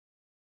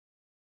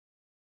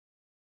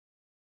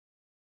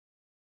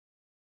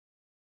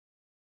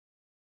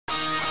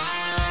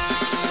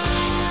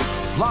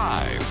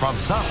Live from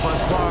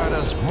Southwest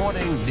Florida's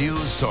morning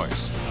news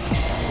source.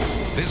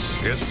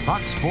 This is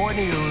Fox 4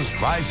 News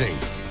Rising.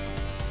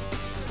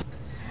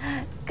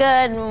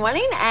 Good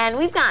morning, and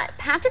we've got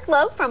Patrick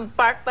Logue from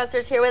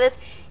Barkbusters here with us.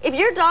 If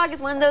your dog is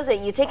one of those that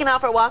you take him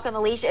out for a walk on the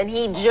leash and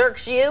he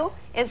jerks you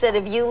instead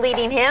of you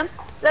leading him,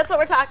 that's what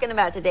we're talking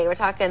about today. We're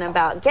talking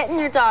about getting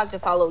your dog to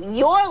follow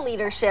your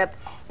leadership,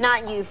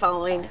 not you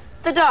following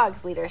the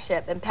dog's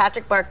leadership. And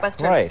Patrick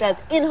Barkbusters does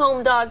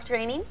in-home dog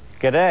training.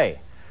 G'day.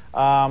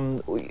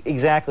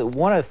 Exactly.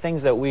 One of the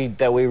things that we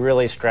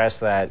really stress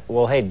that,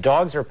 well, hey,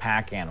 dogs are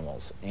pack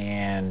animals,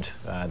 and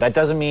that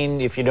doesn't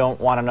mean if you don't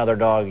want another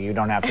dog, you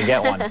don't have to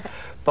get one.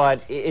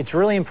 But it's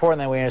really important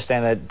that we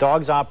understand that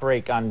dogs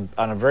operate on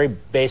a very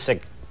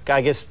basic,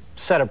 I guess,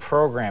 set of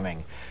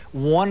programming.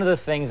 One of the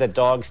things that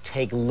dogs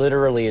take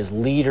literally is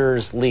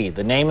leaders lead.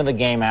 The name of the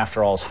game,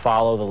 after all, is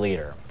follow the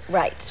leader.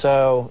 Right.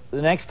 So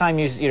the next time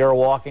you're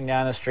walking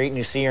down the street and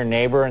you see your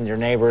neighbor and your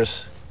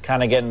neighbor's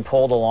kind of getting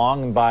pulled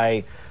along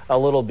by a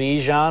little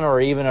Bichon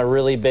or even a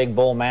really big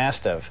bull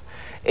mastiff,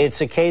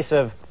 it's a case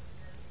of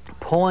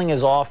pulling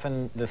is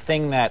often the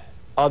thing that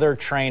other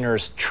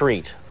trainers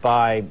treat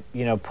by,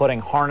 putting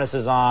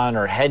harnesses on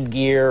or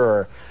headgear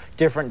or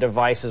different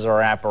devices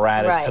or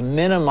apparatus to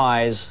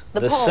minimize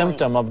the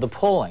symptom of the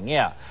pulling.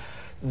 Yeah.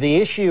 The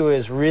issue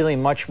is really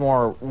much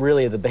more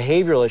the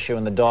behavioral issue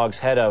in the dog's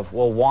head of,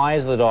 well, why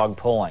is the dog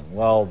pulling?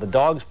 Well, the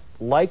dog's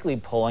likely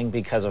pulling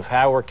because of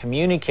how we're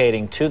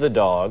communicating to the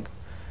dog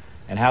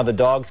and how the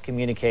dog's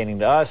communicating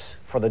to us,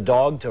 for the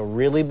dog to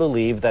really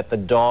believe that the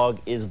dog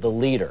is the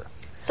leader.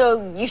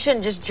 So you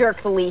shouldn't just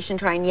jerk the leash and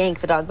try and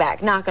yank the dog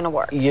back. Not going to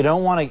work. You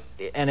don't want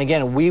to, and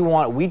again,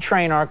 we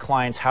train our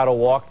clients how to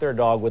walk their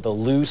dog with a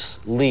loose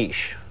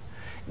leash.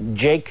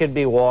 Jake could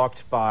be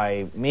walked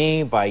by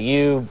me, by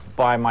you,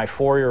 by my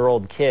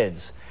 4-year-old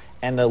kids,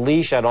 and the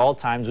leash at all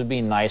times would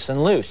be nice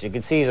and loose. You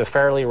can see he's a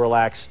fairly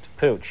relaxed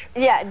pooch.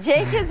 Yeah,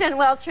 Jake has been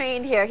well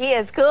trained here. He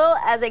is cool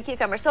as a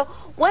cucumber. So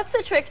what's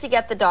the trick to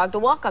get the dog to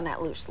walk on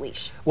that loose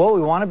leash? Well,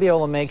 we want to be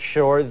able to make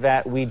sure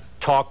that we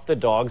talk the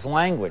dog's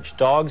language.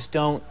 Dogs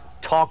don't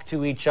talk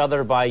to each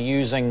other by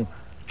using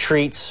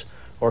treats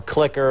or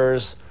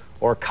clickers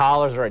or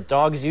collars.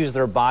 Dogs use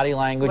their body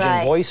language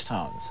and voice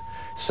tones.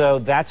 So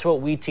that's what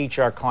we teach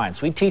our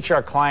clients. We teach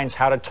our clients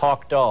how to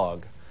talk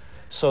dog,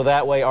 so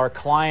that way our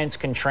clients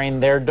can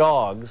train their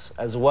dogs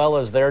as well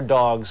as their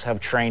dogs have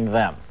trained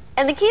them.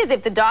 And the key is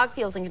if the dog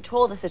feels in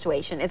control of the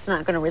situation, it's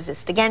not going to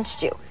resist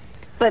against you.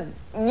 But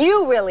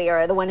you really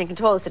are the one in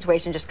control of the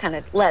situation, just kind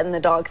of letting the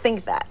dog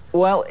think that.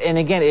 Well, and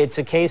again, it's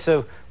a case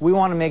of we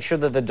want to make sure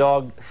that the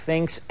dog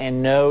thinks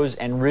and knows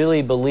and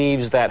really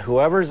believes that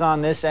whoever's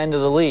on this end of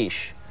the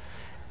leash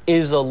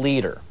is a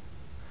leader.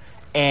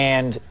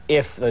 And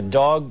if the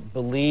dog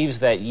believes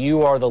that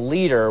you are the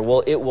leader,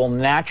 well, it will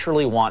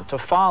naturally want to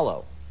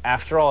follow.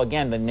 After all,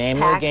 again, the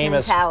name of the game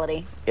is... Pack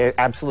mentality.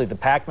 Absolutely, the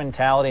pack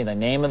mentality. The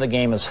name of the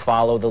game is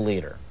follow the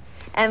leader.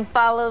 And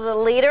follow the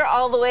leader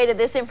all the way to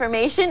this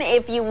information.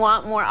 If you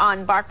want more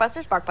on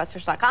Barkbusters,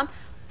 barkbusters.com,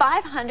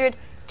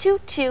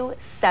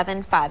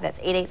 500-2275. That's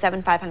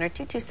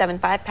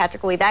 887-500-2275.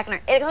 Patrick will be back in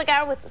our 8 o'clock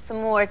hour with some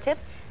more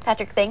tips.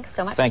 Patrick, thanks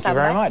so much. Thank you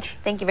very much.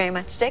 Thank you very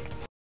much, Jake.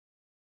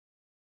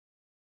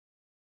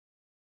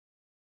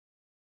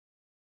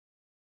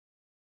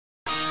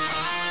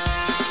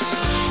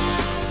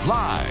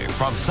 Live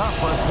from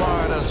Southwest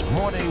Florida's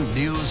morning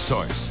news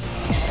source.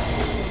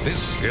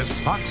 This is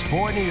Fox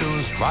 4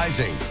 News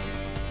Rising.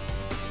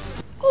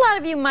 A lot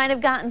of you might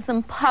have gotten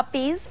some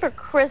puppies for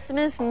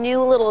Christmas,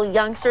 new little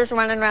youngsters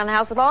running around the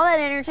house with all that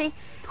energy.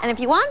 And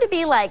if you wanted to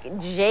be like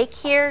Jake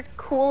here,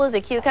 cool as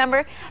a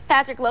cucumber,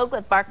 Patrick Logue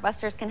with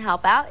Barkbusters can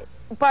help out.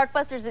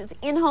 Barkbusters is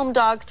in-home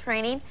dog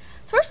training.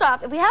 So first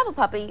off, if we have a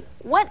puppy,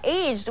 what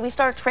age do we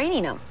start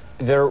training them?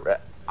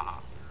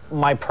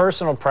 My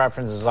personal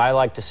preference is I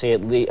like to see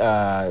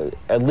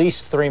at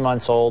least 3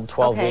 months old,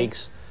 12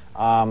 weeks.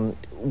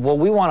 What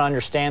we want to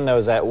understand, though,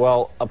 is that,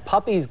 well, a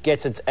puppy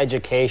gets its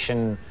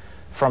education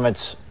from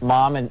its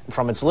mom and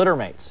from its litter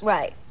mates.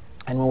 Right.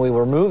 And when we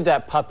remove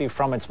that puppy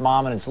from its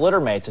mom and its litter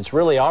mates, it's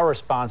really our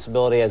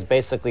responsibility as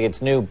basically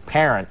its new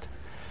parent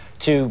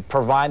to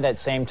provide that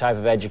same type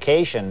of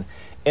education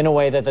in a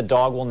way that the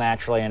dog will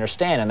naturally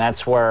understand. And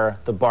that's where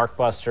the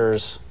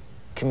Barkbusters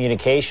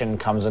communication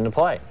comes into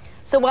play.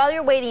 So while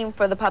you're waiting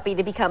for the puppy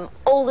to become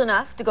old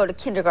enough to go to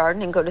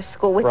kindergarten and go to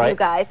school with you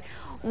guys,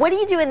 what do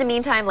you do in the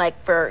meantime,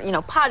 like for,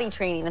 potty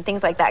training and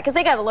things like that? Because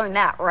they got to learn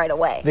that right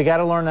away. They got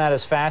to learn that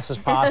as fast as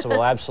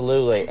possible,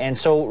 absolutely. And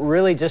so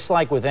really, just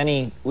like with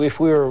if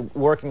we were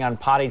working on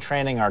potty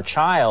training our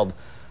child,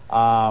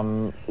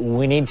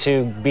 we need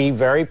to be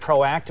very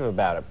proactive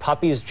about it.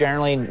 Puppies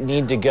generally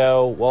need to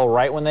go, well,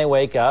 right when they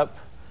wake up,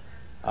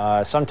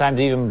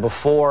 sometimes even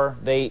before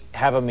they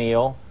have a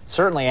meal,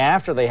 certainly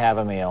after they have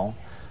a meal.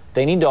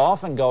 They need to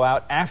often go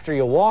out after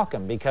you walk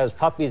them, because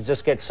puppies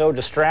just get so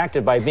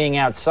distracted by being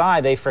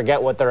outside, they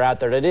forget what they're out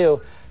there to do,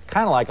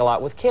 kind of like a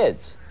lot with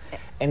kids.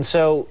 And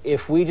so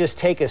if we just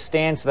take a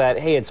stance that,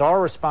 hey, it's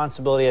our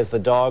responsibility as the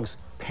dog's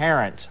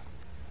parent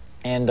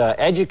and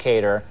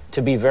educator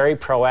to be very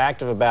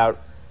proactive about,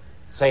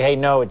 say, hey,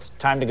 no, it's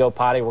time to go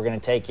potty, we're going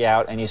to take you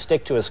out, and you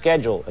stick to a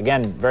schedule.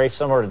 Again, very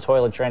similar to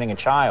toilet training a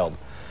child.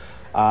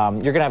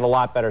 You're going to have a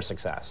lot better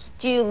success.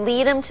 Do you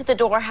lead them to the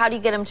door? How do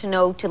you get them to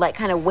know to like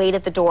kind of wait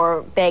at the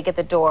door, beg at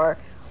the door,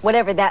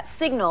 whatever that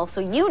signal,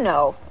 so you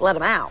know, let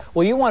them out?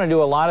 Well, you want to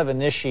do a lot of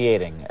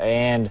initiating,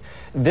 and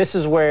this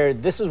is where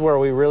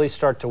we really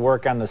start to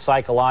work on the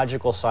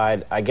psychological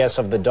side, I guess,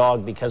 of the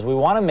dog, because we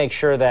want to make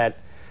sure that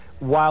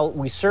while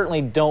we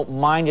certainly don't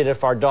mind it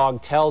if our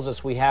dog tells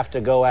us we have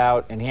to go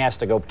out and he has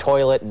to go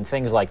toilet and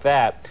things like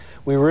that,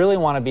 we really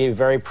want to be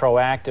very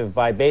proactive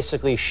by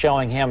basically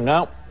showing him,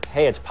 no,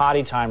 hey, it's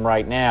potty time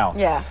right now.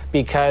 Yeah.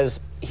 Because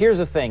here's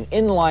the thing,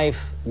 in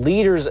life,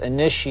 leaders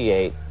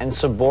initiate and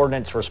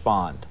subordinates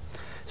respond.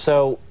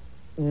 So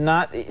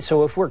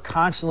if we're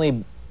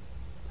constantly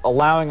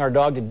allowing our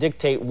dog to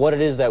dictate what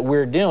it is that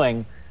we're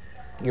doing,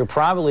 you're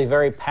probably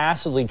very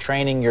passively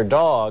training your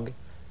dog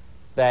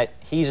that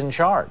he's in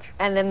charge.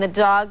 And then the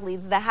dog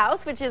leads the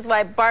house, which is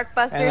why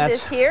Barkbusters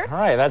is here.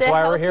 Right, that's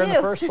why we're here in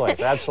the first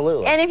place,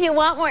 absolutely. And if you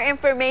want more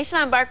information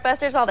on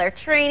Barkbusters, all their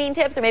training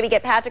tips, or maybe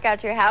get Patrick out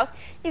to your house,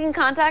 you can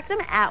contact him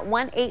at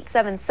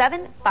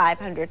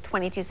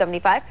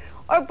 1-877-500-2275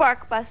 or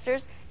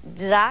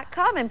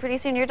barkbusters.com, and pretty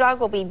soon your dog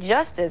will be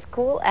just as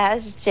cool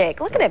as Jake.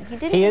 Look at him, he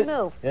didn't even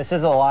move. This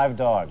is a live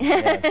dog.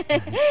 Yeah,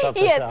 it's tough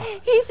to tell.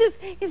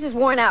 He's just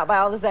worn out by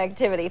all this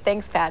activity.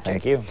 Thanks,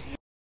 Patrick. Thank you.